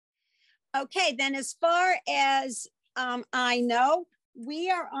Okay, then as far as I know, we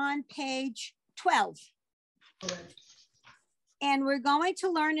are on page 12. And we're going to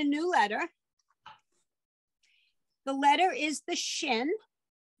learn a new letter. The letter is the shin.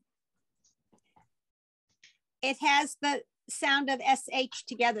 It has the sound of SH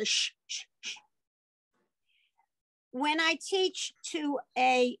together. Sh, sh, sh. When I teach to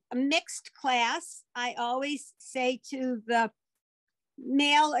a mixed class, I always say to the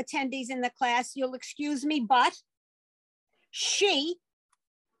male attendees in the class, you'll excuse me, but she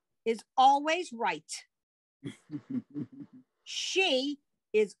is always right. She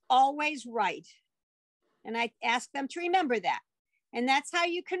is always right. And I ask them to remember that. And that's how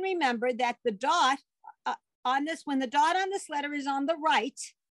you can remember that the dot on this, when the dot on this letter is on the right,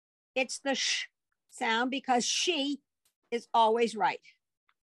 it's the sh sound because she is always right.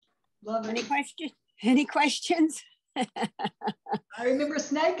 Love it. Any questions? Any questions? I remember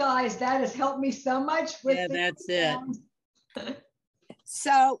Snake Eyes. That has helped me so much. Yeah, that's it.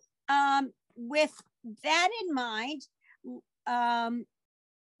 So with that in mind,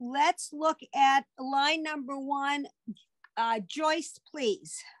 let's look at line number 1. Joyce,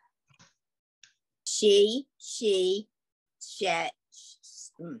 please. She, shay, sha,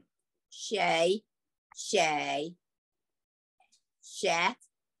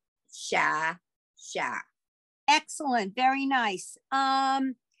 sha. Excellent, very nice.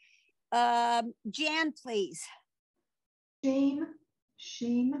 Jan, please. Shame,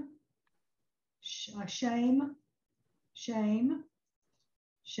 shame, shame, shame,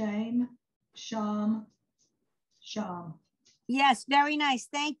 shame, sham, sham. Yes, very nice,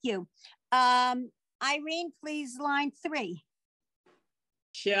 thank you. Irene, please, line 3.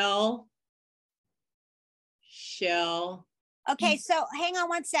 Shell. Okay, so hang on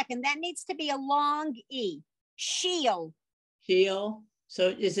one second. That needs to be a long E. Shield. Shield. So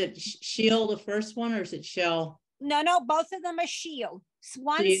is it shield the first one or is it shell? No, both of them are shield.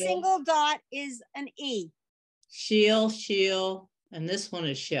 One Shield. single dot is an E. Shield, and this one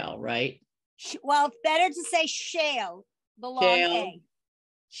is shell, right? Well, it's better to say shale, the long A.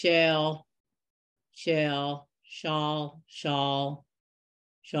 Shell, shawl.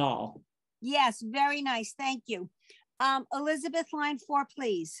 Yes, very nice, thank you. Elizabeth, line 4,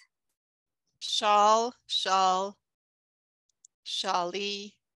 please. Shawl, shawly,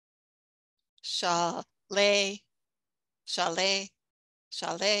 chalet, shala.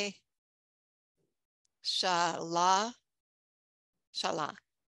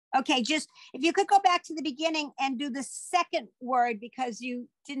 Okay, just if you could go back to the beginning and do the second word because you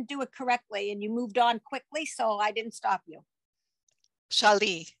didn't do it correctly and you moved on quickly, so I didn't stop you.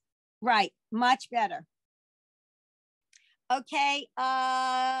 Shali. Right, much better. Okay,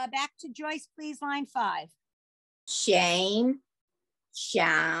 back to Joyce, please, line 5. Shame,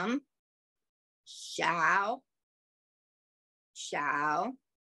 sham, shall,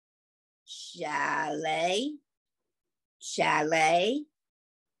 chalet,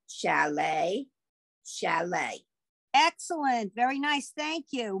 Excellent, very nice, thank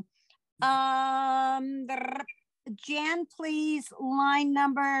you. Jan, please, line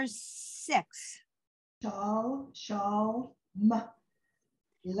number 6. Shawl,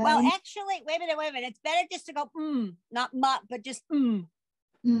 well, actually, wait a minute. It's better just to go not but just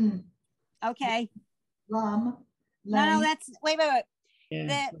Okay. No, that's wait.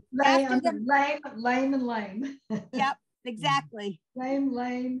 Yeah. Lame. Yep, exactly.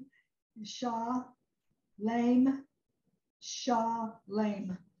 Lame, shaw, lame,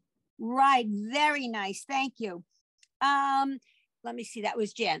 lame. Right, very nice, thank you. Let me see, that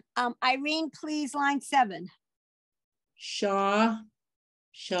was Jen. Irene, please, line 7. Shaw,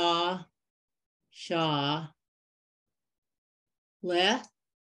 le.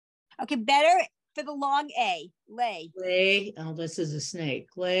 Okay, better for the long A, lay. Lay, oh, this is a snake.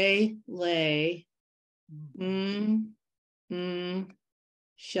 Lay,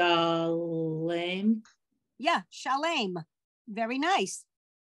 shalem. Yeah, shalem, very nice.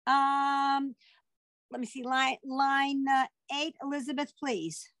 Let me see, line 8, Elizabeth,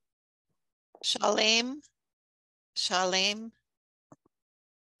 please. Shalem. I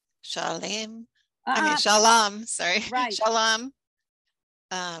mean, shalom, sorry. Right. Shalom.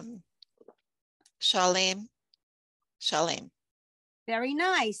 Shalem. Very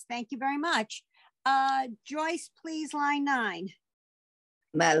nice. Thank you very much. Joyce, please, line 9.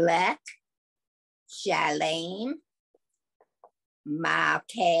 Malek, Shalem,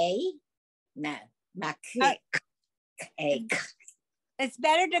 Makay. It's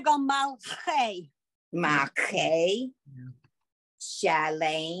better to go Malchay. Makay,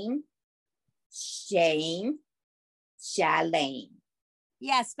 Shalem, Shame, Shalem.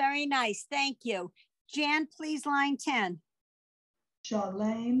 Yes, very nice. Thank you. Jan, please, line 10.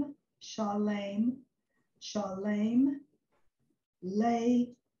 Shalem, shalem, shalem,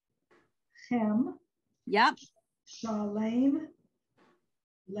 lechem, Yep, shalem,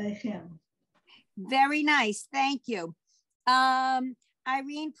 lechem. very nice. Thank you.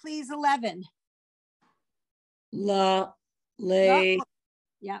 Irene, please, 11. La, lay, Oh,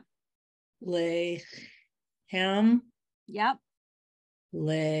 yep, lay, him, yep.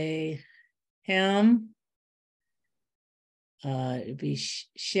 lay, him. It'd be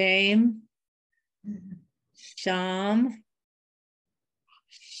shame, sham,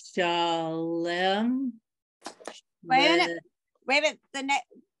 shalem. Wait a minute. le- Wait a minute. The next,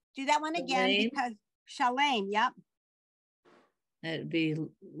 do that one again Shalem. because shalem. Yep. It'd be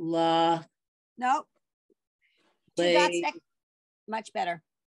la, Nope. Two dots lay, next. Much better.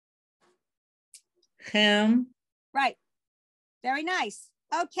 him. Right. Very nice.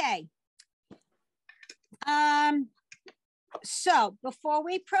 Okay. So before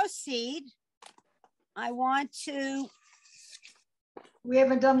we proceed, I want to, We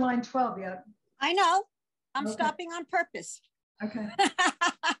haven't done line 12 yet. I know, I'm Okay. stopping on purpose. Okay.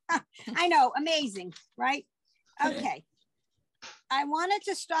 I know, amazing, right? Okay. I wanted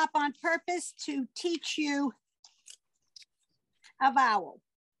to stop on purpose to teach you a vowel.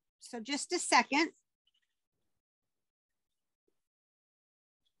 So just a second.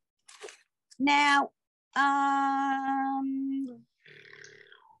 Now, all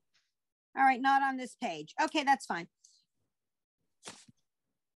right, not on this page. Okay, that's fine.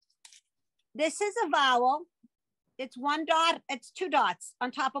 This is a vowel. It's one dot, it's two dots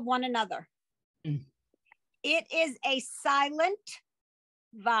on top of one another. Mm. It is a silent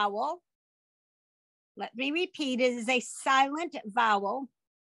vowel. Let me repeat, it is a silent vowel.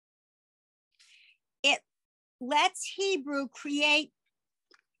 It lets Hebrew create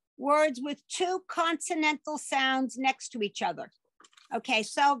words with two consonantal sounds next to each other. Okay,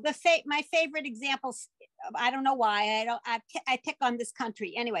 so my favorite examples, I don't know why, I pick on this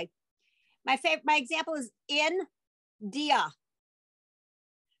country. Anyway, my example is India,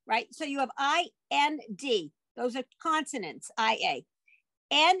 right? So you have I-N-D, those are consonants, I-A.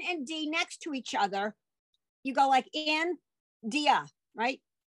 N and D next to each other, you go like India, right?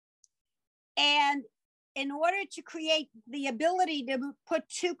 And in order to create the ability to put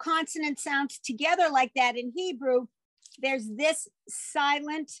two consonant sounds together like that in Hebrew, there's this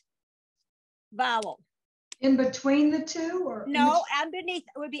silent vowel. In between the two or? in No, between- underneath,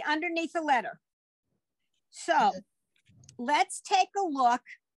 it would be underneath the letter. So let's take a look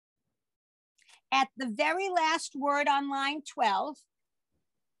at the very last word on line 12.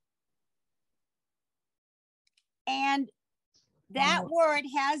 And that word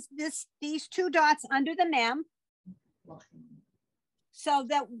has these two dots under the mem. So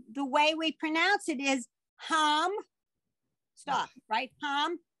that the way we pronounce it is ham, stop, right?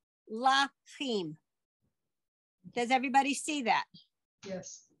 Ham lachim. Does everybody see that?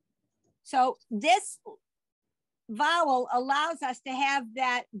 Yes. So this vowel allows us to have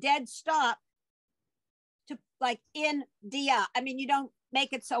that dead stop to like India. I mean, you don't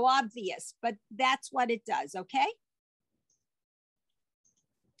make it so obvious, but that's what it does, okay?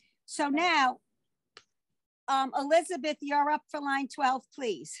 So now, Elizabeth, you're up for line 12,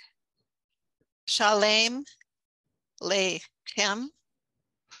 please. Shalem, lechem,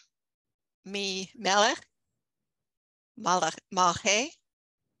 mi melech, malche,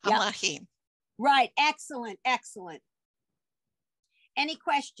 Yep. hamlachim. Right, excellent, excellent. Any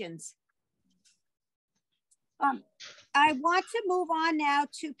questions? I want to move on now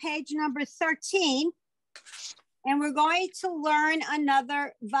to page number 13, and we're going to learn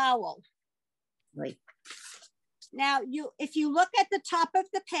another vowel. Right. Now, if you look at the top of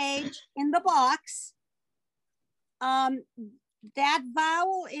the page in the box, that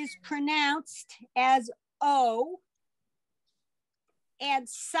vowel is pronounced as O, and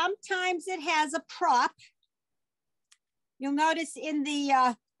sometimes it has a prop. You'll notice in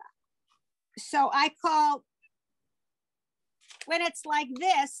the, so I call, when it's like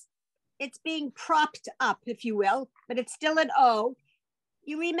this, it's being propped up, if you will, but it's still an O.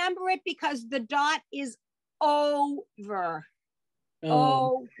 You remember it because the dot is over.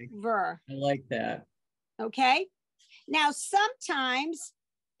 Oh, Over. I like that. Okay. Now, sometimes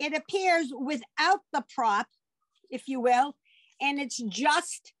it appears without the prop, if you will, and it's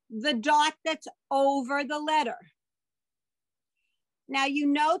just the dot that's over the letter. Now, you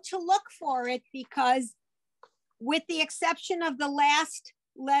know to look for it because with the exception of the last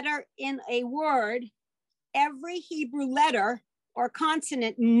letter in a word, every Hebrew letter or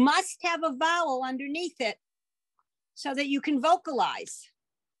consonant must have a vowel underneath it so that you can vocalize.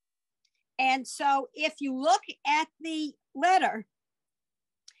 And so if you look at the letter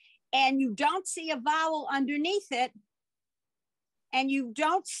and you don't see a vowel underneath it, and you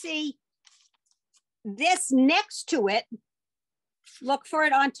don't see this next to it, look for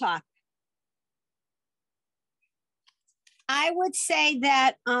it on top. I would say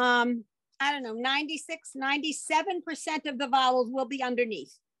that, I don't know, 96, 97% of the vowels will be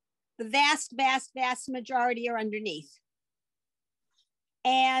underneath. The vast, vast, vast majority are underneath.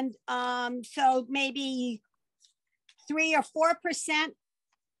 And so maybe 3 or 4%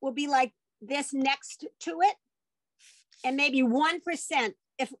 will be like this next to it. And maybe 1%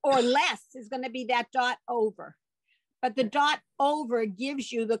 if or less is going to be that dot over. But the dot over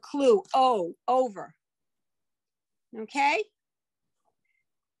gives you the clue, oh, over. Okay?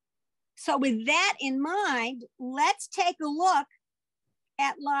 So with that in mind, let's take a look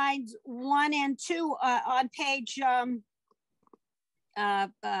at lines 1 and 2 on page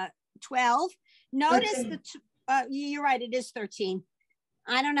 12. Notice 13. You're right, it is 13.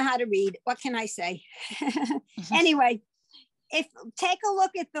 I don't know how to read. What can I say? Anyway, if take a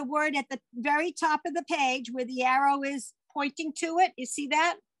look at the word at the very top of the page where the arrow is pointing to it. You see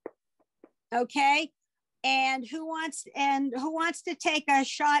that? Okay. And who wants to take a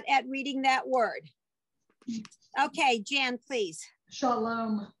shot at reading that word? Okay, Jan, please.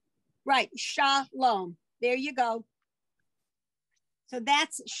 Shalom. Right, shalom. There you go. So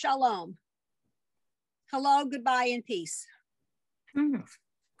that's shalom. Hello, goodbye, and peace. Hmm.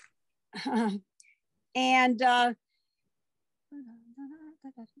 And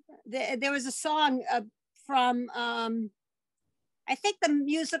there was a song from, I think the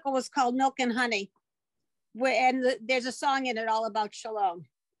musical was called Milk and Honey, and there's a song in it all about shalom.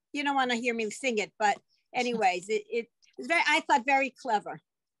 You don't want to hear me sing it, but anyways, it was very, I thought, very clever.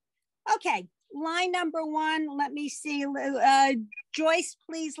 Okay, line number 1, let me see. Joyce,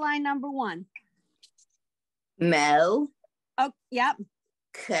 please, line number 1. Mo. Oh, yep.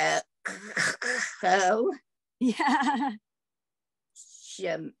 Co. Yeah.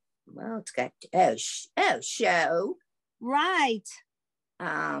 Well, it's got show. Right.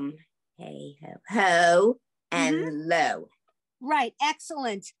 Hey ho and low. Right.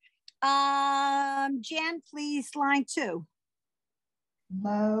 Excellent. Jan, please, line 2.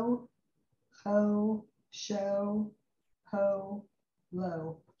 Mo, ho, show, ho,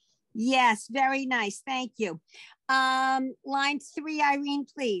 low. Yes, very nice. Thank you. Line 3, Irene,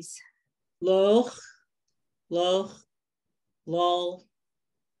 please. Loch, loch, lol,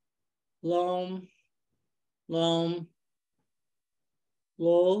 lom, lom,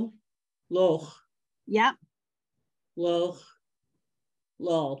 lol, loch, Yep. loch,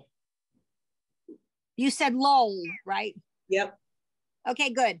 lol. You said lol, right? Yep. Okay,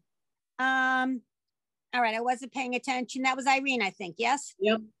 good. All right, I wasn't paying attention. That was Irene, I think, yes?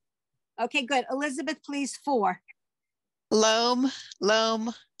 Yep. Okay, good. Elizabeth, please, 4. Loam,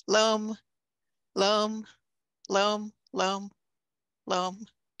 loam, loam, loam, loam, loam, loam,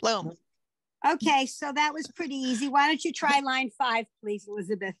 loam. Okay, so that was pretty easy. Why don't you try line 5, please,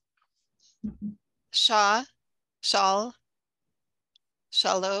 Elizabeth? Shaw, shawl,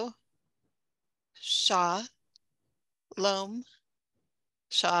 shallow, shaw, loam,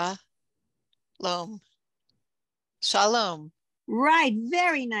 shaw, loam, shalom. Right,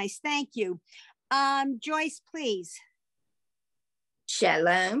 very nice. Thank you. Joyce, please.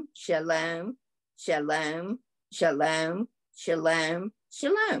 Shalom, shalom, shalom, shalom, shalom,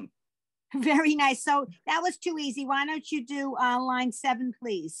 shalom. Very nice. So that was too easy. Why don't you do line 7,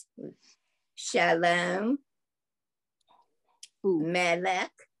 please? Shalom, Ooh.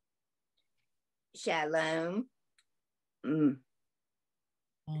 melech, shalom,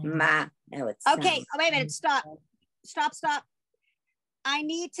 ma. No, it's Okay, oh, wait a minute. Stop. Stop, stop. I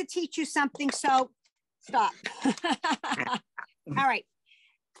need to teach you something, so stop. All right.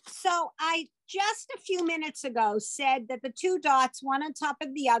 So I just a few minutes ago said that the 2 dots, one on top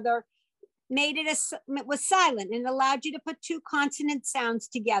of the other, made it was silent and allowed you to put 2 consonant sounds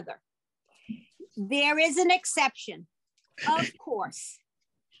together. There is an exception, of course.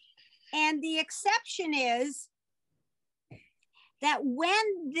 And the exception is that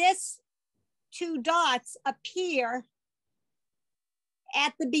when this 2 dots appear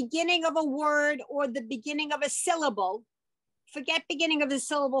at the beginning of a word or the beginning of a syllable, forget beginning of a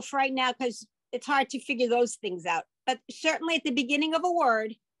syllable for right now because it's hard to figure those things out. But certainly at the beginning of a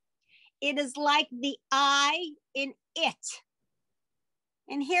word, it is like the I in it.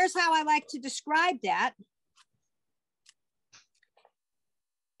 And here's how I like to describe that.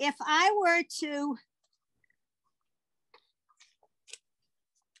 If I were to,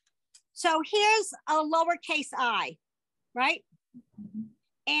 so here's a lowercase I, right?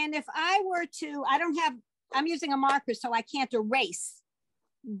 And if I were to, I'm using a marker, so I can't erase.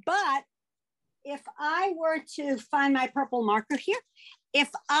 But if I were to find my purple marker here, if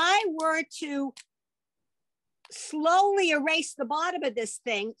I were to slowly erase the bottom of this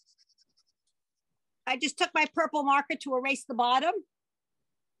thing, I just took my purple marker to erase the bottom.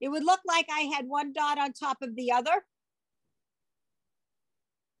 It would look like I had one dot on top of the other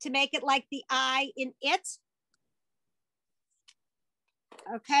to make it like the I in it.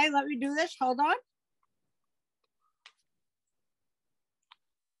 Okay, let me do this. Hold on.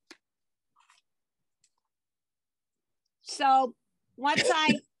 So once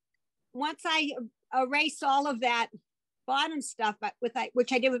I erase all of that bottom stuff, but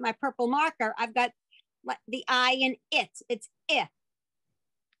which I did with my purple marker, I've got the I in it. It's it.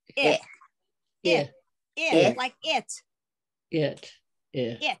 It. It. It. Like it. It.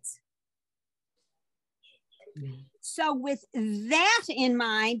 It. So with that in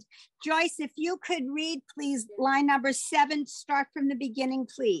mind, Joyce, if you could read, please, line number 7, start from the beginning,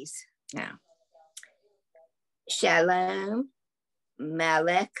 please. Now, Shalom,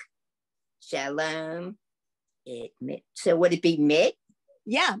 Melech, Shalom. So would it be mit?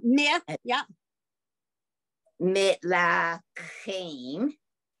 Yeah, myth. Yeah. Mitlachim.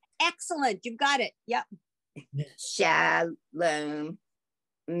 Excellent. You've got it. Yep. Shalom,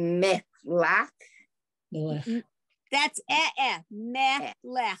 Mithlach. That's melech.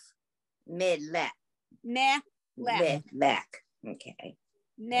 Midlech. Melech. Midlech. Okay.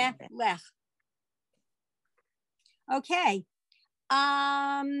 Melech. Okay.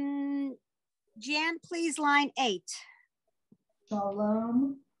 Jan, please, line 8.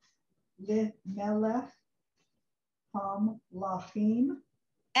 Shalom, Melech, Lachim.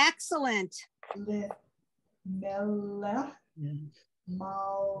 Excellent. Melech,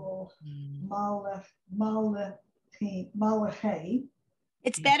 Malachim.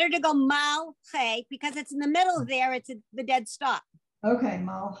 It's better to go malche because it's in the middle there. It's the dead stop. Okay,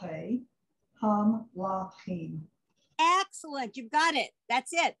 Malche, Lachim. Excellent. You've got it.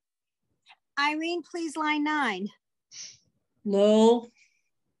 That's it. Irene, please, line 9. Lo.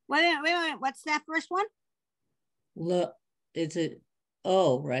 Wait a minute. What's that first one? Lo. It's a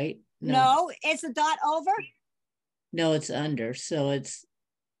O, right? No, it's a dot over. No, it's under. So it's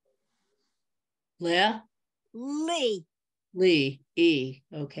Le. Lee. Lee. E.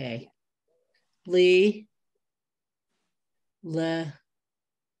 Okay. Lee. Le.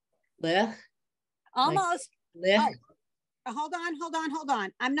 Lech. Almost. Lech. Oh, hold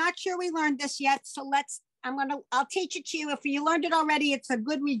on. I'm not sure we learned this yet. So I'll teach it to you. If you learned it already, it's a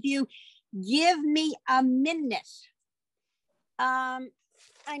good review. Give me a minute. I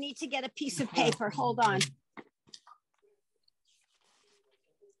need to get a piece of paper. Hold on.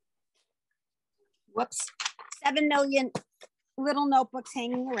 Whoops. 7 million little notebooks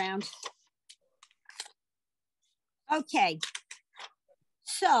hanging around. Okay.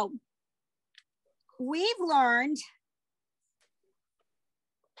 So we've learned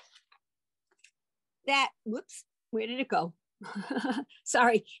that, whoops, where did it go?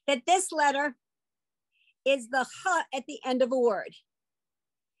 Sorry, that this letter is the H at the end of a word.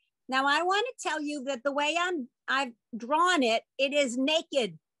 Now I want to tell you that the way I've drawn it, it is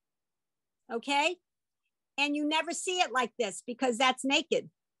naked, okay? And you never see it like this because that's naked.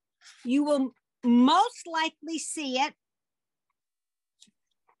 You will most likely see it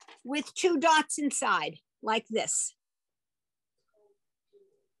with 2 dots inside, like this.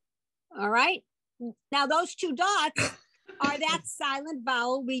 All right? Now those 2 dots are that silent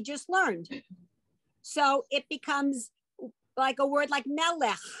vowel we just learned. So it becomes like a word like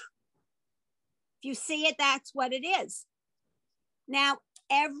melech. If you see it, that's what it is. Now,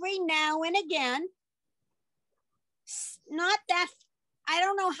 every now and again, not that, I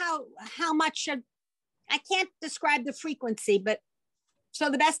don't know how much, I can't describe the frequency, but so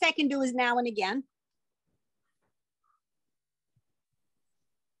the best I can do is now and again.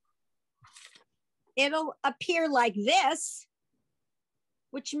 It'll appear like this,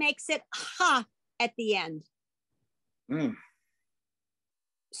 which makes it ha at the end. Mm.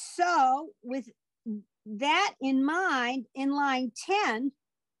 So with that in mind, in line 10,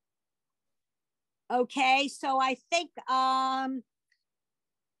 okay, so I think, no,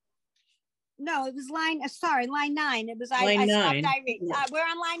 it was line 9. It was, line I 9. stopped Irene. We're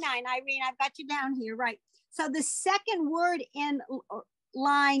on line 9, Irene, I've got you down here, right. So the second word in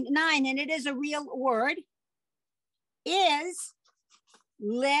line 9, and it is a real word, is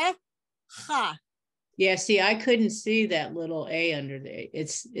lecha. Yeah, see, I couldn't see that little A under there.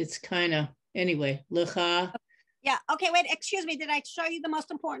 It's kind of, anyway, lecha. Yeah, okay, wait, excuse me. Did I show you the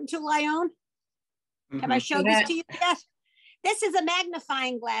most important tool I own? Have I showed Yeah. this to you yet? This is a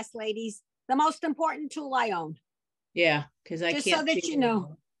magnifying glass, ladies. The most important tool I own. Yeah, because I Just can't so that see you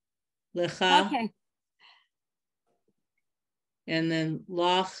know. Lecha, Okay. and then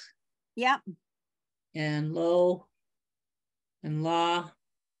Lach, Yep. and Lo, and La,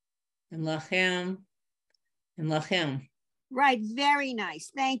 and Lachem, and Lachem. Right. Very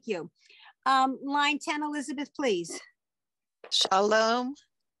nice. Thank you. Line 10, Elizabeth, please. Shalom,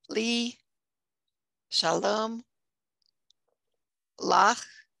 Li, Shalom, Lach,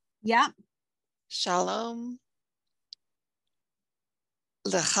 Yep. Shalom,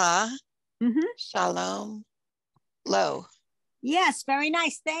 Lecha, Mm-hmm. Shalom, Lo. Yes. Very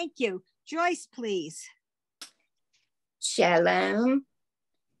nice. Thank you. Joyce, please. Shalom.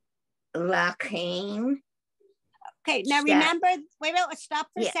 Lachem. Okay. Now Sha- remember, wait, let's stop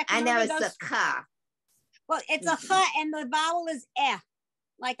for a Yeah, second. I know Remember it's those- a ka. Well, it's a ha and the vowel is eh.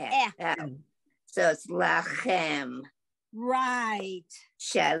 Like eh. Oh. So it's lachem. Right.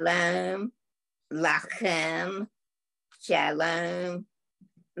 Shalom. Lachem. Shalom.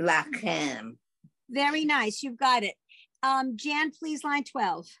 Lachem. Very nice. You've got it. Jan, please, line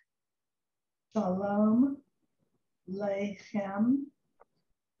 12. Shalom, Lechem,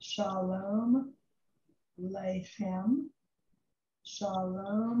 Shalom, Lechem,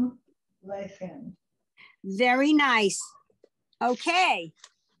 Shalom, Lechem. Very nice. Okay.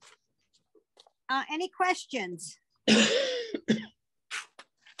 Any questions?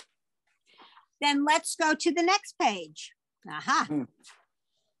 Then let's go to the next page. Aha. Mm.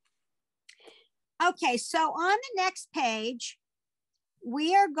 Okay, so on the next page,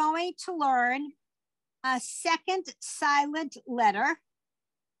 we are going to learn a second silent letter.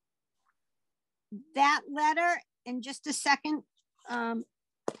 That letter, in just a second. So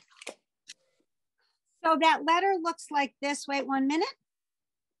that letter looks like this. Wait 1 minute.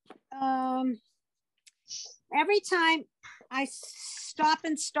 Every time I stop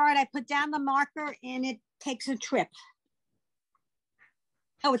and start, I put down the marker and it takes a trip.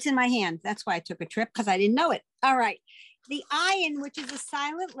 Oh, it's in my hand. That's why I took a trip, because I didn't know it. All right. The ayin, which is a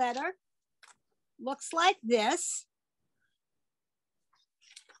silent letter, looks like this.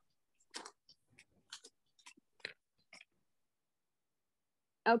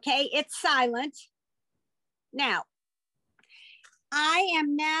 Okay, it's silent. Now,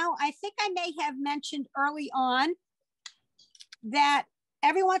 I think I may have mentioned early on that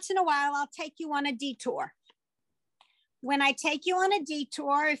every once in a while, I'll take you on a detour. When I take you on a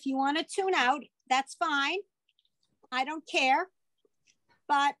detour, if you want to tune out, that's fine. I don't care,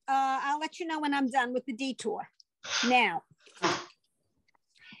 but I'll let you know when I'm done with the detour. Now,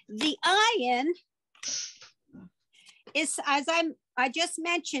 the ayin is, as I just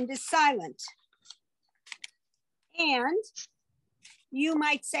mentioned, is silent. And you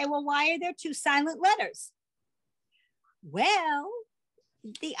might say, well, why are there two silent letters? Well,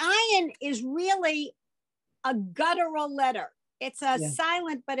 the ayin is really a guttural letter. It's a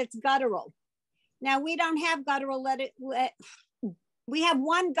silent, but it's guttural. Now, we don't have guttural letter. We have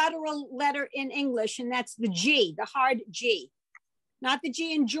one guttural letter in English, and that's the G, the hard G. Not the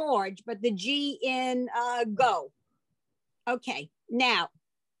G in George, but the G in go. Okay, now,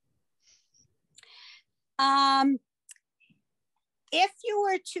 if you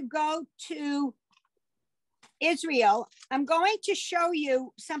were to go to Israel, I'm going to show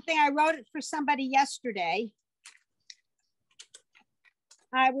you something. I wrote it for somebody yesterday.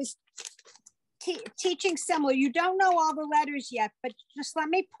 I was teaching similar. You don't know all the letters yet, but just let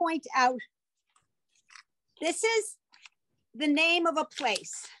me point out. This is the name of a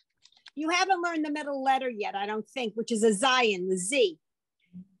place. You haven't learned the middle letter yet, I don't think, which is a Zion, the Z.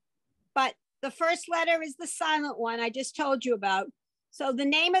 But the first letter is the silent one I just told you about. So the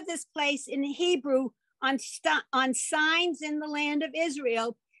name of this place in Hebrew on signs in the land of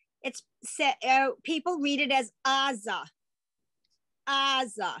Israel, it's people read it as Aza.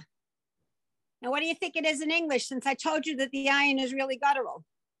 Aza. Now, what do you think it is in English, since I told you that the ayin is really guttural?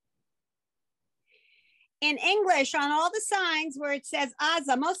 In English, on all the signs where it says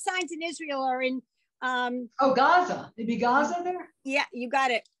Aza, most signs in Israel are in... Oh, Gaza. It'd be Gaza there? Yeah, you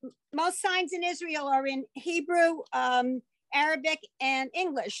got it. Most signs in Israel are in Hebrew, Arabic, and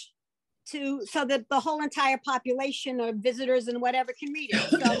English, so that the whole entire population of visitors and whatever can read it.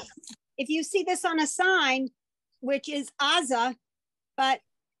 So if you see this on a sign, which is Aza, but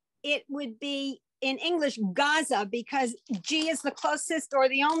it would be in English Gaza, because G is the closest or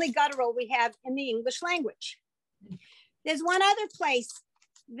the only guttural we have in the English language. There's one other place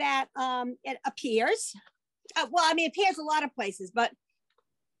that it appears. Well, I mean, it appears a lot of places, but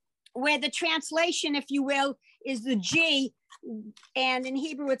where the translation, if you will, is the G, and in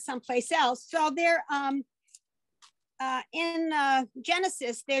Hebrew it's someplace else. So there, in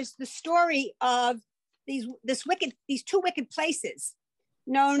Genesis, there's the story of these two wicked places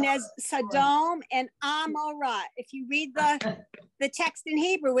known as Sodom and Amorah. If you read the text in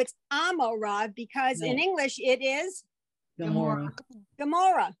Hebrew, it's Amorah because in English it is Gomorrah.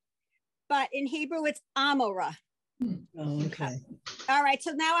 Gomorrah, but in Hebrew it's Amorah. Oh, okay. All right,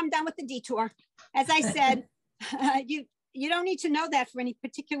 so now I'm done with the detour. As I said, you don't need to know that for any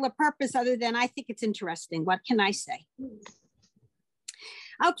particular purpose other than I think it's interesting. What can I say?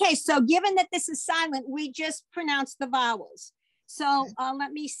 Okay, so given that this is silent, we just pronounce the vowels. So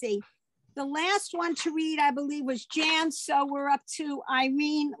let me see. The last one to read, I believe, was Jan. So we're up to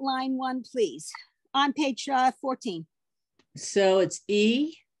Irene, line 1, please, on page 14. So it's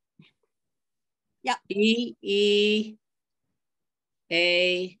E. Yeah. E, E,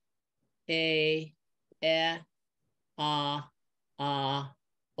 A, O,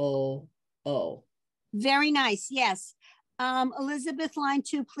 O. Very nice, yes. Elizabeth, line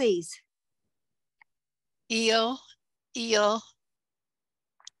 2, please. Eel, eel,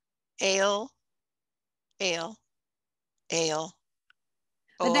 ale, ale, ale.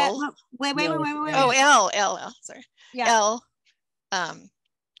 But that, Ol. wait. Oh, L, sorry. Yeah. L,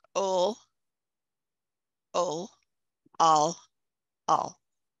 ol, all.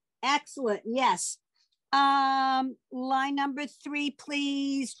 Excellent, yes. Line number 3,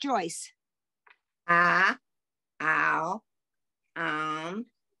 please, Joyce. Ow,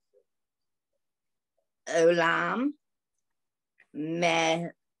 olam,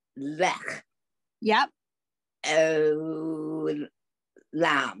 melech, Yep.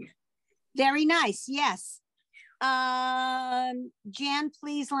 olam. Very nice, yes. Jan,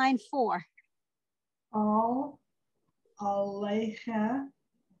 please, line 4. Al, alecha,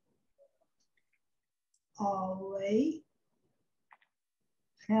 alechem,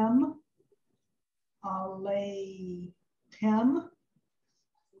 alechem,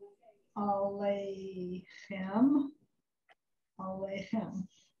 alechem, alechem.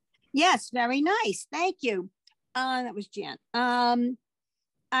 Yes, very nice. Thank you. That was Jan.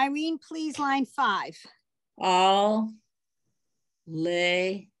 Irene, please, line 5. All,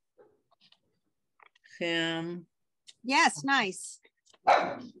 lay, him, Yes, nice.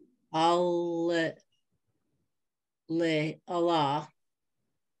 all, lay, Allah,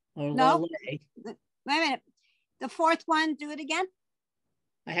 or No. lay. Wait a minute. The 4th one, do it again.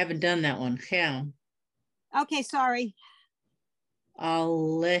 I haven't done that one. Ham. Okay, sorry.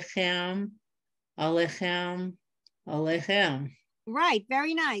 Alechem, alechem, alechem. Right,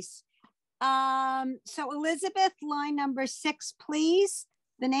 very nice. So Elizabeth, line number 6, please.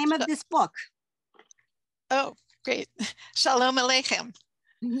 The name of this book. Oh, great. Shalom Aleichem.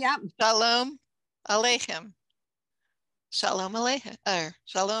 Yep. Shalom Aleichem. Shalom Aleichem.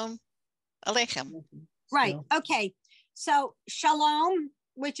 Shalom Aleichem. Right. So, Okay. So shalom,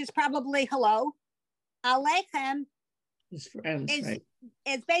 which is probably hello. Aleichem it's friends, is, right?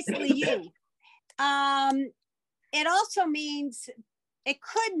 is basically you. It also means, it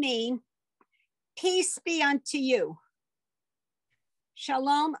could mean peace be unto you.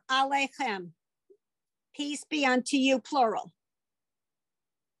 Shalom Aleichem. Peace be unto you, plural.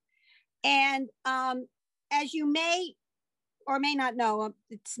 And as you may or may not know,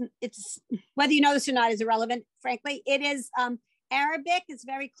 it's whether you know this or not is irrelevant, frankly. It is Arabic is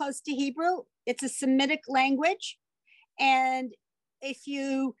very close to Hebrew. It's a Semitic language. And if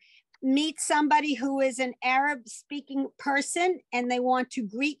you meet somebody who is an Arab speaking person and they want to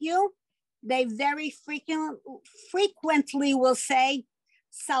greet you, they very frequently will say,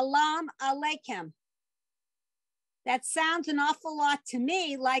 Salam Aleichem. That sounds an awful lot to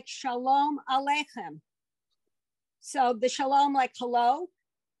me like Shalom Aleichem. So the shalom, like hello,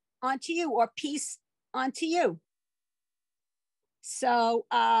 onto you, or peace onto you. So,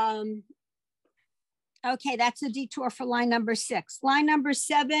 okay, that's a detour for line number 6. Line number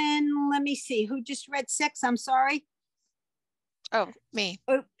 7, let me see, who just read 6? I'm sorry. Oh, me.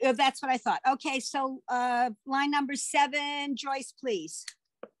 Oh, that's what I thought. Okay, so line number 7, Joyce, please.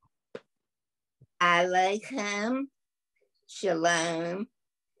 Aleichem, shalom,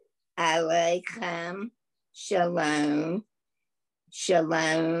 aleichem, shalom,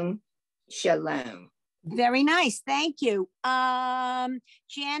 shalom, shalom. Very nice, thank you. Jan,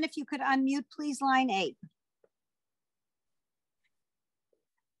 if you could unmute, please, line 8.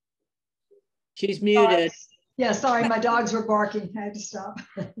 She's muted. Yeah, sorry, my dogs were barking. I had to stop.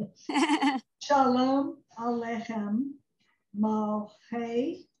 Shalom Aleichem,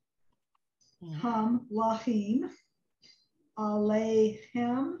 Malchei Hamlachim,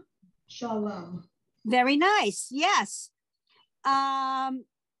 Aleichem Shalom. Very nice, yes.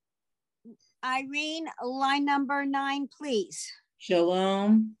 Irene, line number 9, please.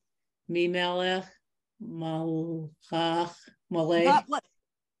 Shalom, Mimelech, Malchach, Malech,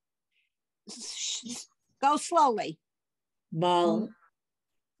 Go slowly.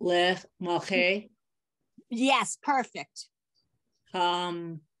 Malech, Malche, Yes, perfect.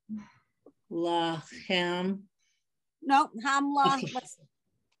 Ham, Lachem, No, Hamla, Okay. what's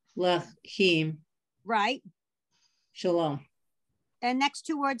Lachim, right? Shalom. And next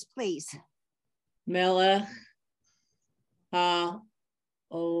 2 words, please. Melech, Ha-Olam.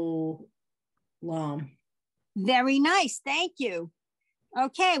 Very nice. Thank you.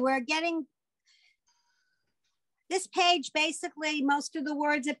 Okay, we're getting this page. Basically, most of the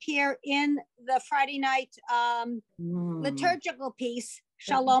words appear in the Friday night liturgical piece,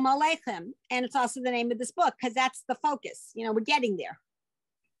 Shalom Aleichem. And it's also the name of this book because that's the focus. You know, we're getting there.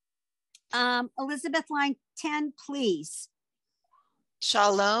 Elizabeth, line 10, please.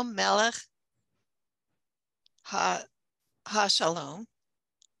 Shalom Melech ha-shalom.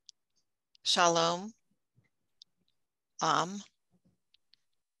 Shalom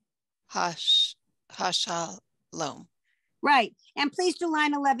ha-shalom. Right. And please do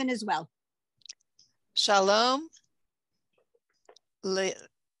line 11 as well. Shalom le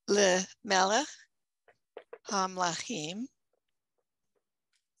melech hamlachim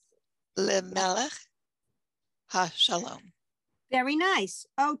le melech ha-shalom. Very nice.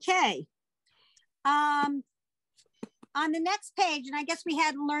 Okay. On the next page, and I guess we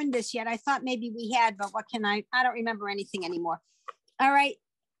hadn't learned this yet. I thought maybe we had, but what can I don't remember anything anymore. All right.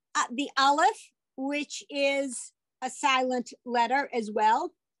 The Aleph, which is a silent letter as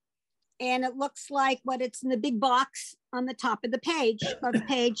well. And it looks like what it's in the big box on the top of the page, of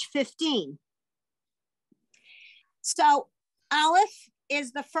page 15. So Aleph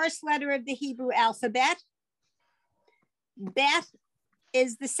is the first letter of the Hebrew alphabet. Bet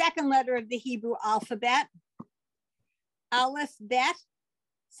is the second letter of the Hebrew alphabet. Aleph, Bet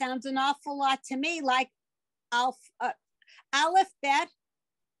sounds an awful lot to me like Aleph, Bet,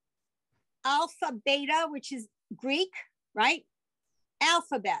 Alpha, Beta, which is Greek, right?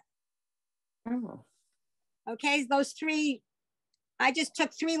 Alphabet. Oh. Okay, those 3, I just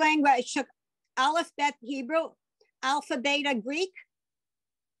took 3 languages. I took Aleph, Bet, Hebrew, Alpha, Beta, Greek,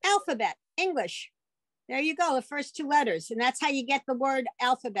 alphabet, English. There you go, the first 2 letters. And that's how you get the word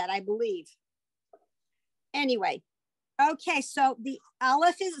alphabet, I believe. Anyway, okay, so the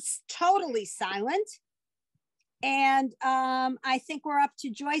Aleph is totally silent. And I think we're up to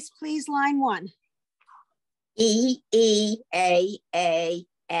Joyce, please, line 1. E, E, A,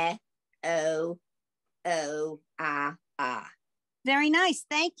 F, O, O, A, A. Very nice,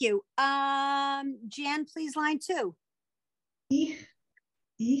 thank you. Jan, please, line 2. E,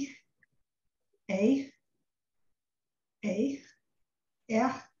 A,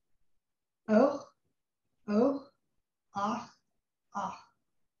 R, O, A, A.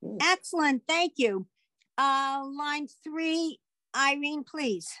 Excellent, thank you. Line 3, Irene,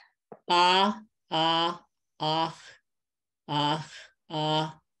 please.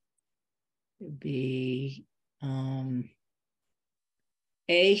 Be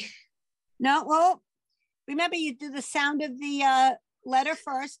A. No, well, remember you do the sound of the letter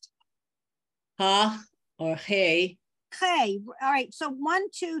first. Ha or Hey. Hey, all right. So 1,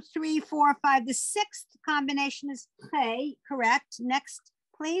 2, 3, 4, 5. The 6th combination is hey, correct. Next,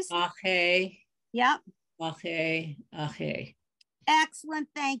 please. Hey. Yep. Okay. Okay. Excellent.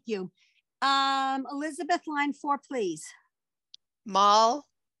 Thank you. Elizabeth, line 4, please. Mal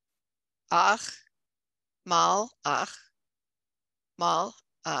ach, mal ach, mal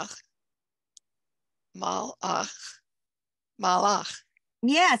ach, mal ach, malach.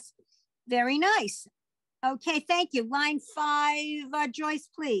 Yes. Very nice. Okay. Thank you. Line 5, Joyce,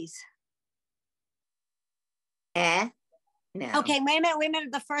 please. No. Okay. Wait a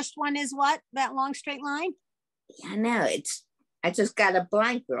minute. The first one is what? That long straight line? Yeah, no, I just got a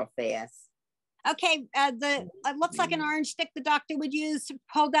blank real fast. Okay, it looks like an orange stick the doctor would use to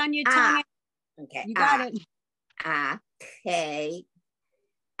hold down your tongue. Okay. You got it.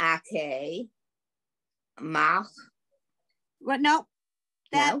 Okay. Mach. What? No.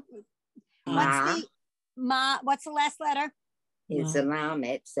 That. No. What's the last letter? It's a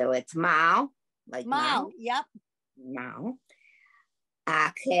lamed, so it's Mao. Like Mao. Yep. Mao.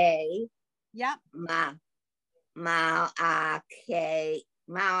 Okay. Yep. Mao. Okay.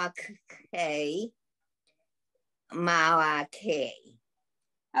 Mao. Okay. Mao. Okay.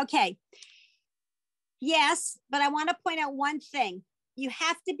 Okay. Yes, but I want to point out one thing. You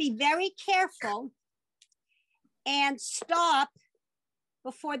have to be very careful and stop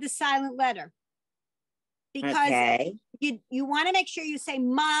before the silent letter. Because you want to make sure you say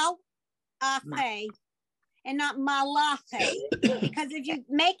Mao, ache and not malache. Because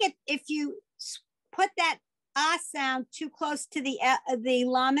if you put that sound too close to the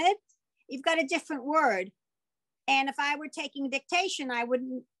lamed, you've got a different word. And if I were taking dictation, I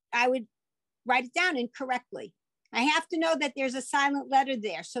would write it down incorrectly. I have to know that there's a silent letter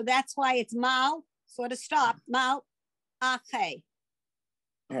there. So that's why it's mal, sort of stop, mal, ache.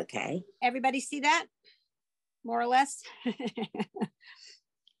 Okay. Everybody see that? More or less?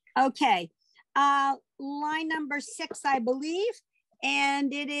 Okay. Line number 6, I believe.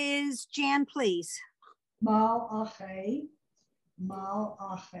 And it is Jan, please. Mal ache, mal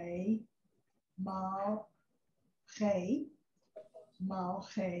ache, mal che, mal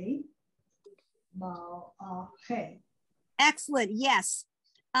che, mal ache. Excellent. Yes.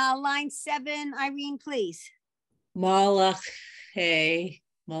 Line 7, Irene, please. Malachi,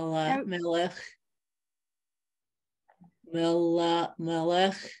 melech,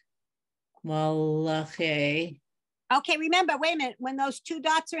 malachi. Okay, remember, wait a minute. When those 2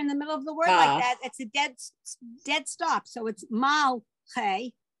 dots are in the middle of the word like that, it's a dead stop. So it's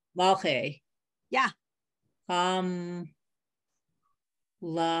malche. Malche. Yeah. Lahim.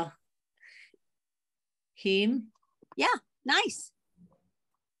 Yeah, nice.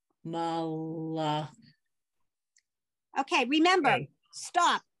 Malach. Okay, remember,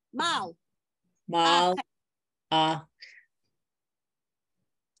 stop. Mal. Mal.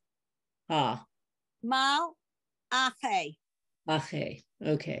 Mal. Ache. Ache.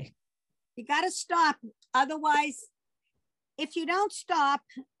 Okay. You got to stop. Otherwise, if you don't stop,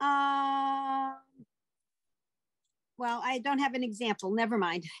 well, I don't have an example. Never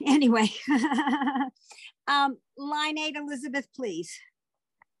mind. Anyway, line 8, Elizabeth, please.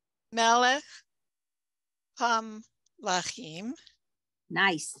 Melech hamlachim.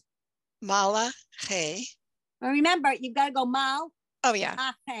 Nice. Malache. Well, remember, you've got to go mal. Oh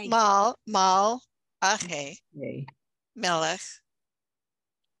yeah. Ache. Mal ache. Okay. Melech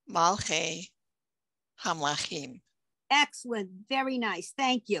malche hamlachim. Excellent. Very nice.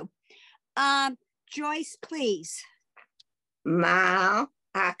 Thank you. Joyce, please. Mal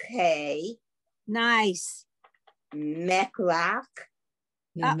ache, Nice. meklach,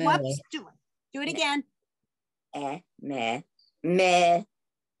 Whoops. Do it again. melech,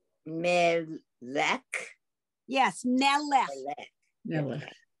 Yes. Melech.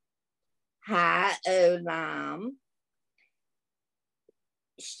 Melech. Ha'olam,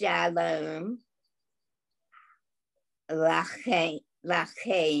 shalom, lachem,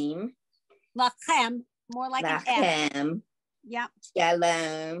 Lachem. More like an F. lachem, Yep.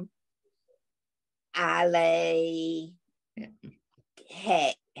 shalom, ale,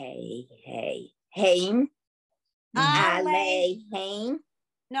 haim, alehem,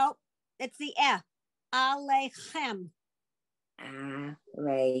 Nope. It's the F. Alechem.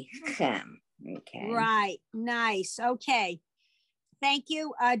 alechem. Okay. Right. Nice. Okay. Thank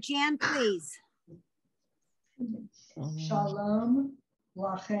you. Jan, please. Shalom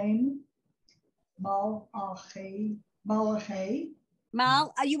lachem, mal ache, malache,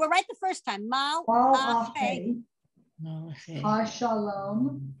 Mal. You were right the first time. Mal. mal ache. ache, ha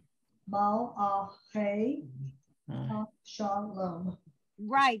shalom, mal ache, ha shalom.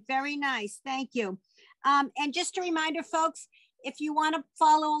 Right. Very nice. Thank you. And just a reminder, folks, if you want to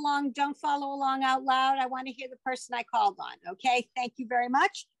follow along, don't follow along out loud. I want to hear the person I called on. Okay. Thank you very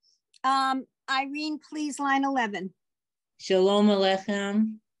much. Irene, please, line 11. Shalom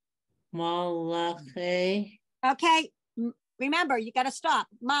Alechem. Malachi. Okay. Remember, you got to stop.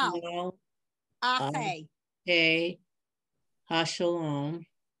 Mal. Ache. Hey. Hashalom.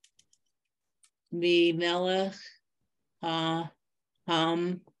 Mi melech.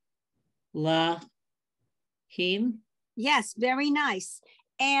 Ham. Lahim. Yes, very nice.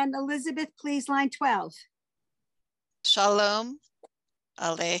 And Elizabeth, please, line 12. Shalom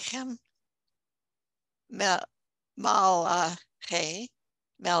aleichem. Malache.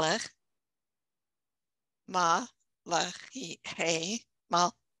 Melech.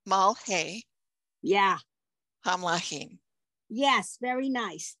 Malche. Yeah. Hamlachim. Yes, very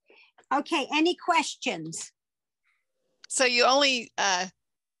nice. Okay, any questions? So you only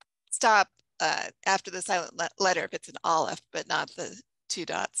stop after the silent letter if it's an aleph, but not the 2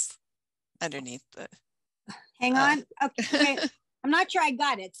 dots underneath the. Hang on. Okay, wait. I'm not sure I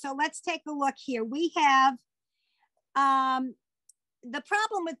got it. So let's take a look here. We have the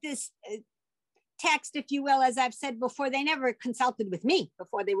problem with this text, if you will, as I've said before, they never consulted with me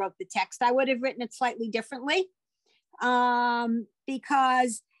before they wrote the text. I would have written it slightly differently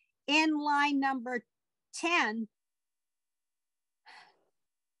because in line number 10,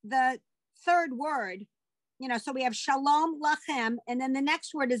 the third word, so we have shalom lachem, and then the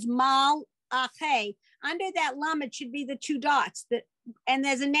next word is mal ache. Under that lamed should be the two dots. And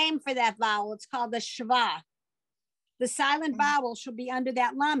there's a name for that vowel. It's called the shva. The silent vowel should be under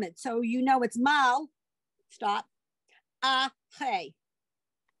that lamed. So you know it's mal, stop, ache.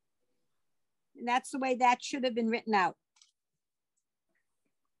 And that's the way that should have been written out.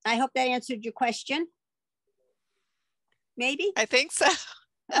 I hope that answered your question. Maybe? I think so.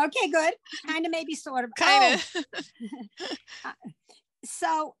 Okay, good. Kind of, maybe, sort of. Kind of.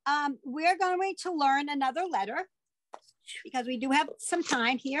 So we're going to learn another letter because we do have some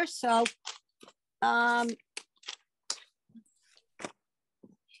time here. So now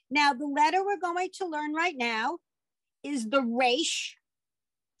the letter we're going to learn right now is the resh.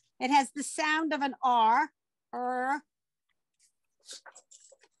 It has the sound of an R.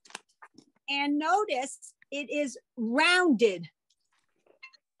 And notice it is rounded.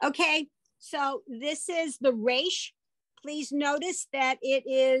 Okay, so this is the resh. Please notice that it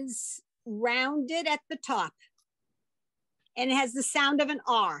is rounded at the top and it has the sound of an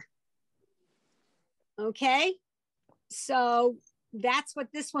R. Okay, so that's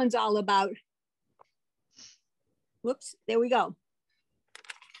what this one's all about. Whoops, there we go.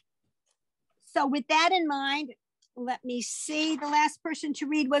 So with that in mind, let me see, the last person to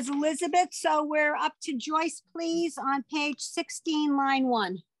read was Elizabeth. So we're up to Joyce, please, on page 16, line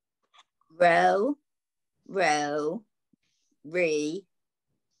 1. Row, row, re,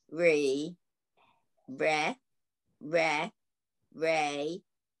 re, re, re, ray,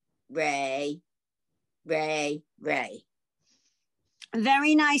 ray, ray, ray.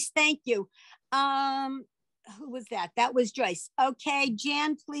 Very nice, thank you. Who was that? That was Joyce. Okay,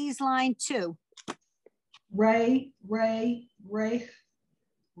 Jan, please, line 2. Ray, ray, rake,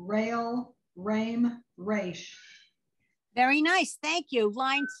 rail, rame, raish. Very nice, thank you.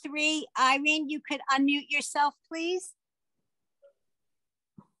 Line 3, Irene, you could unmute yourself, please.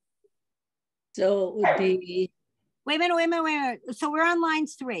 So it would be, Wait a minute. So we're on line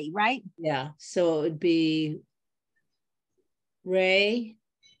 3, right? yeah, so it would be Ray,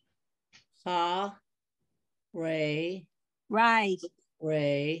 Ha, Ray, Right.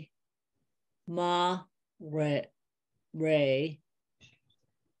 Ray, Ma, Ray, Ray,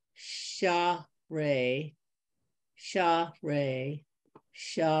 Sha, Ray, Sha, Ray,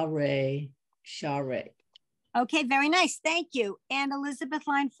 Sha, Ray, Sha, Ray. Okay, very nice, thank you. And Elizabeth,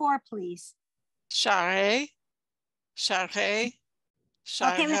 line 4, please. Share, share, Okay,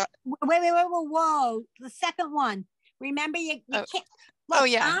 wait, whoa. The second one. Remember, you can't. Look, oh,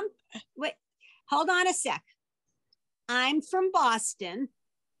 yeah. Wait, hold on a sec. I'm from Boston,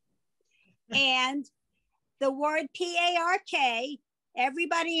 and the word P-A-R-K,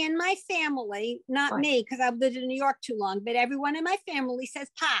 everybody in my family, not me, because I've lived in New York too long, but everyone in my family says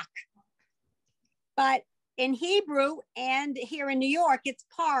park. But in Hebrew and here in New York, it's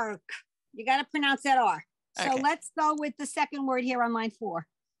park. You got to pronounce that R. So Okay. let's go with the second word here on line 4.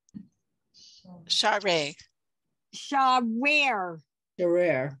 Share. Sharer. The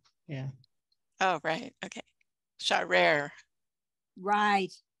rare, yeah. Oh, right. Okay. Share.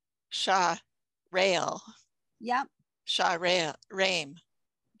 Right. Sha, rail. Yep. Sha, rail, rame.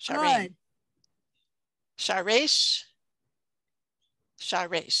 Good. Sharesh.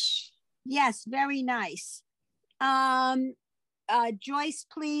 Sharesh. Yes, very nice. Joyce,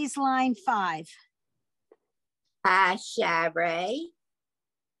 please, line 5. Hashare,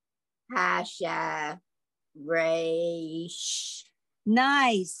 Hasharesh,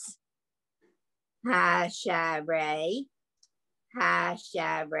 Nice. Hasharesh,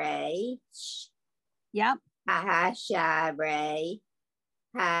 Hasharesh, Yep. Hasharesh.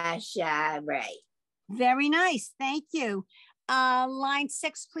 Very nice. Thank you. Line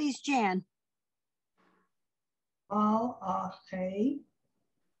 6, please, Jan. Malache,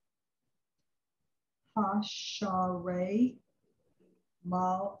 Hashare,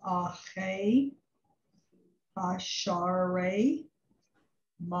 Malache, Hashare,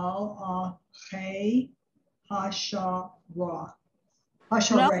 Malache, Hashara.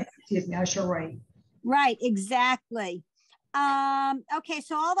 Hashare, excuse me, Hashare. Right, exactly. Okay,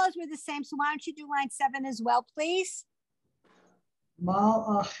 so all those were the same. So why don't you do line 7 as well, please?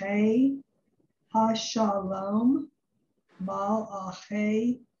 Malache, Hashalom,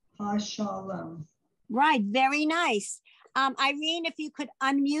 Malache, Hashalom. Right, very nice. Irene, if you could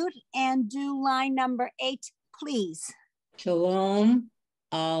unmute and do line number 8, please. Shalom,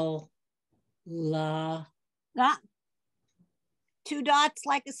 Allah. 2 dots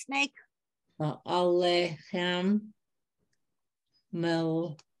like a snake. Alechem,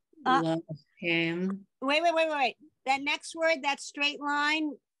 Melachem. Wait. That next word, that straight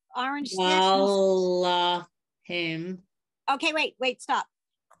line, orange stitches. Malachim. Okay, wait, stop.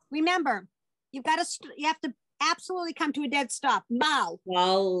 Remember, You've got to, you have to absolutely come to a dead stop. Mal.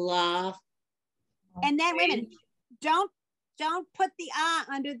 Wala. And then, wait a minute, don't put the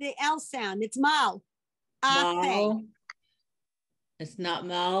under the L sound. It's mal. Mal. It's not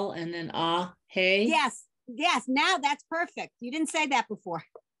mal and then hey. Yes, yes. Now that's perfect. You didn't say that before.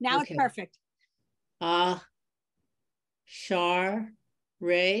 Now Okay. it's perfect. Shar,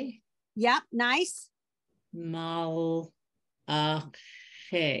 Ray. Yep, nice. Mal,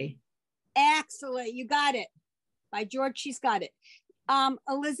 hey. Excellent. You got it. By George, she's got it.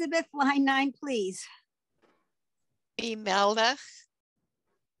 Elizabeth, line 9, please. Imelda,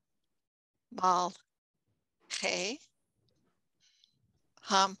 mal, hey,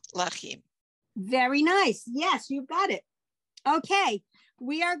 ham, lachim. Very nice. Yes, you've got it. Okay,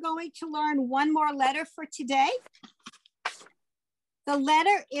 we are going to learn one more letter for today. The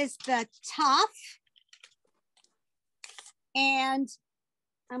letter is the Taf, and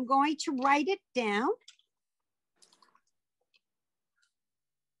I'm going to write it down.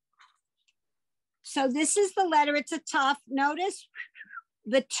 So this is the letter, it's a Taf. Notice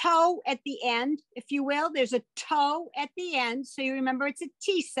the toe at the end, if you will. There's a toe at the end, so you remember it's a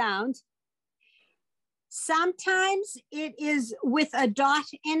T sound. Sometimes it is with a dot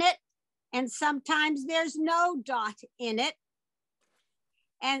in it, and sometimes there's no dot in it.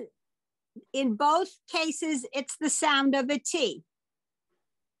 And in both cases, it's the sound of a T.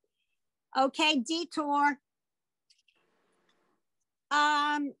 Okay, detour.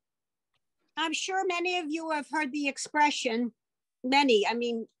 I'm sure many of you have heard the expression, many, I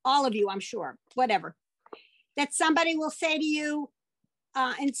mean, all of you, I'm sure, whatever, that somebody will say to you,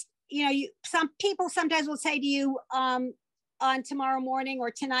 and you know, some people sometimes will say to you on tomorrow morning or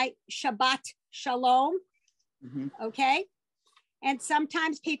tonight, Shabbat Shalom, okay? And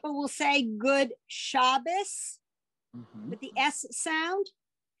sometimes people will say good Shabbos with the S sound,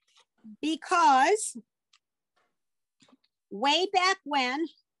 because way back when,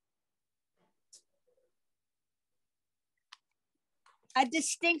 a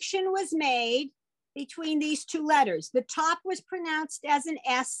distinction was made between these two letters. The top was pronounced as an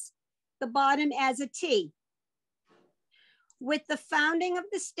S, the bottom as a T. With the founding of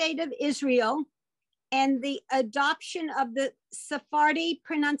the state of Israel and the adoption of the Sephardi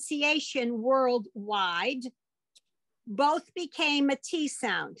pronunciation worldwide, both became a T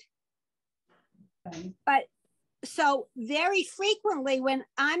sound. Okay. But so very frequently when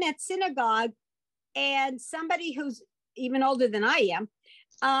I'm at synagogue and somebody who's even older than I am,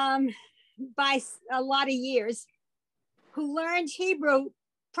 by a lot of years, who learned Hebrew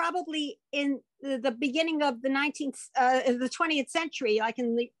probably in the beginning of the 20th century, like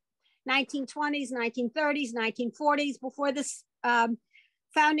in the 1920s, 1930s, 1940s, before this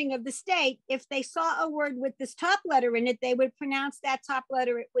founding of the state, if they saw a word with this top letter in it, they would pronounce that top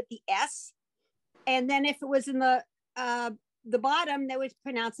letter with the S. And then if it was in the bottom, they would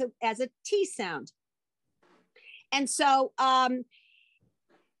pronounce it as a T sound. And so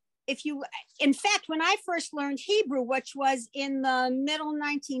in fact, when I first learned Hebrew, which was in the middle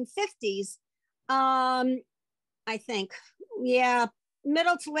 1950s, I think, yeah,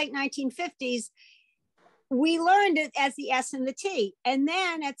 middle to late 1950s, we learned it as the S and the T. And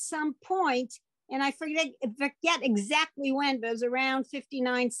then at some point, and I forget exactly when, but it was around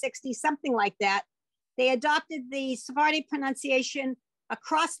 59, 60, something like that, they adopted the Sephardi pronunciation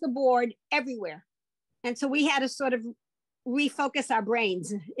across the board everywhere. And so we had to sort of refocus our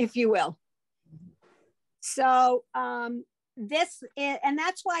brains, if you will. So and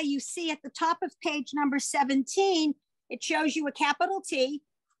that's why you see at the top of page number 17, it shows you a capital T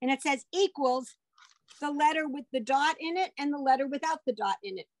and it says equals the letter with the dot in it and the letter without the dot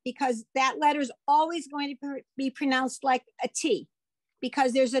in it, because that letter is always going to be pronounced like a T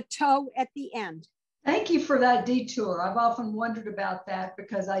because there's a toe at the end. Thank you for that detour. I've often wondered about that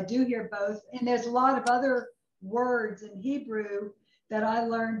because I do hear both. And there's a lot of other words in Hebrew that I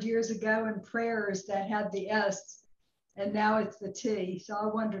learned years ago in prayers that had the S and now it's the T. So I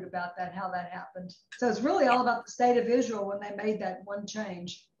wondered about that, how that happened. So it's really all about the state of Israel when they made that one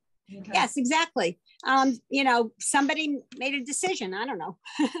change. Okay. Yes, exactly. You know, somebody made a decision. I don't know.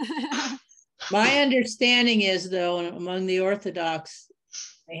 My understanding is, though, among the Orthodox,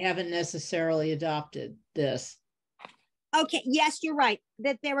 they haven't necessarily adopted this. Okay, yes, you're right,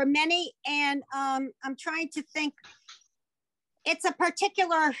 that there are many, and I'm trying to think. It's a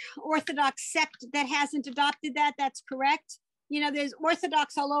particular Orthodox sect that hasn't adopted that, that's correct. You know, there's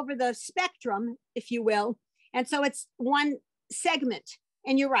Orthodox all over the spectrum, if you will, and so it's one segment,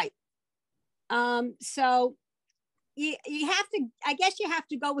 and you're right. So you have to, I guess you have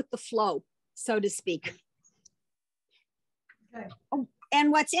to go with the flow, so to speak. Okay.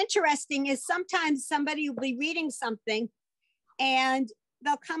 And what's interesting is sometimes somebody will be reading something and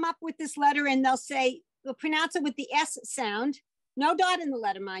they'll come up with this letter and they'll pronounce it with the S sound. No dot in the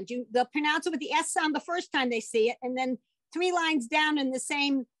letter, mind you. They'll pronounce it with the S sound the first time they see it. And then 3 lines down in the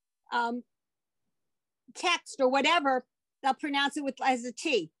same text or whatever, they'll pronounce it as a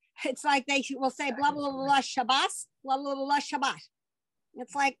T. It's like they will say blah, blah, blah, blah, Shabbos, blah, blah, blah, Shabbat.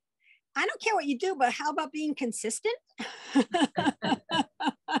 It's like, I don't care what you do, but how about being consistent?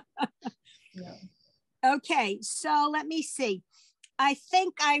 Yeah. Okay, so let me see. I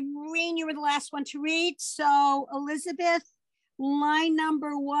think, Irene, you were the last one to read. So Elizabeth, line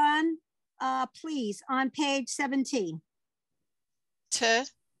number 1, please, on page 17. T,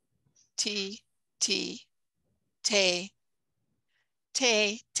 T, T, te,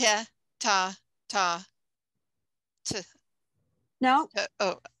 te, te, ta, ta, t. No,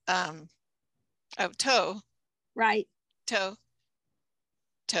 Toe, right, toe,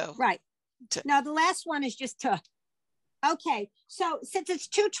 toe. right. T. Now the last one is just to. Okay, so since it's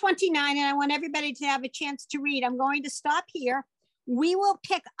 2:29 and I want everybody to have a chance to read, I'm going to stop here. We will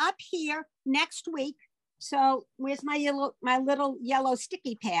pick up here next week. So where's my little yellow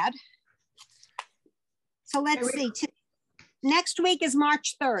sticky pad? So let's see. Next week is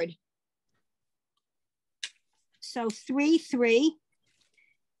March 3rd. So 3-3.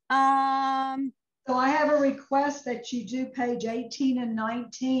 So I have a request that you do page 18 and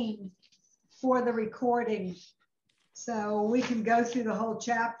 19 for the recording. So we can go through the whole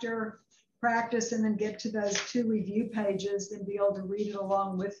chapter, practice, and then get to those 2 review pages and be able to read it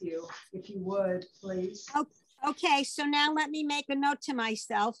along with you, if you would, please. Okay, so now let me make a note to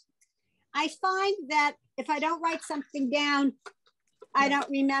myself. I find that if I don't write something down, I don't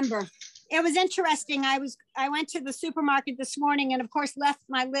remember. It was interesting. I went to the supermarket this morning and of course left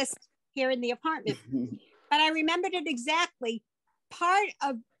my list here in the apartment, but I remembered it exactly,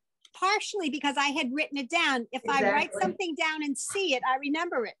 partially because I had written it down. If I write something down and see it, I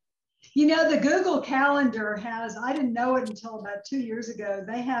remember it. You know, the Google Calendar has, I didn't know it until about 2 years ago,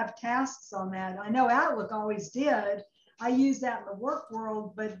 they have tasks on that. I know Outlook always did. I use that in the work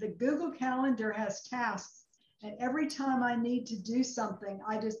world, but the Google Calendar has tasks. And every time I need to do something,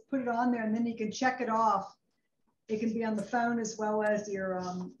 I just put it on there and then you can check it off. It can be on the phone as well as your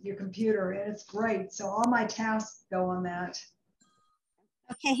computer, and it's great. So all my tasks go on that.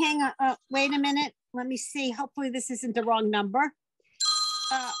 Okay, hang on. Wait a minute. Let me see. Hopefully this isn't the wrong number.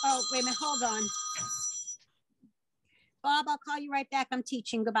 Oh, wait a minute. Hold on. Bob, I'll call you right back. I'm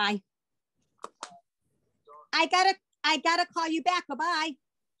teaching. Goodbye. I gotta call you back. Goodbye.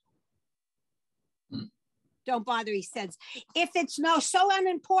 Don't bother, he says. If it's so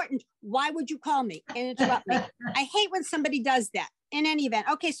unimportant, why would you call me and interrupt me? I hate when somebody does that. In any event.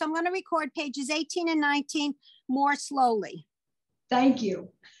 Okay, so I'm going to record pages 18 and 19 more slowly. Thank you.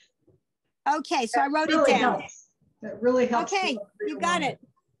 Okay, so That I wrote really it down. helps. That really helps. Okay, you got it.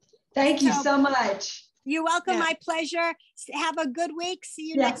 Thank you so much. You're welcome. Yeah. My pleasure. Have a good week. See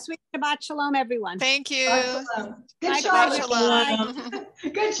you next week. Shabbat shalom, everyone. Thank you. Good Bye, Shabbos. Shabbat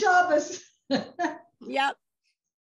shalom. Good Shabbos. Yep.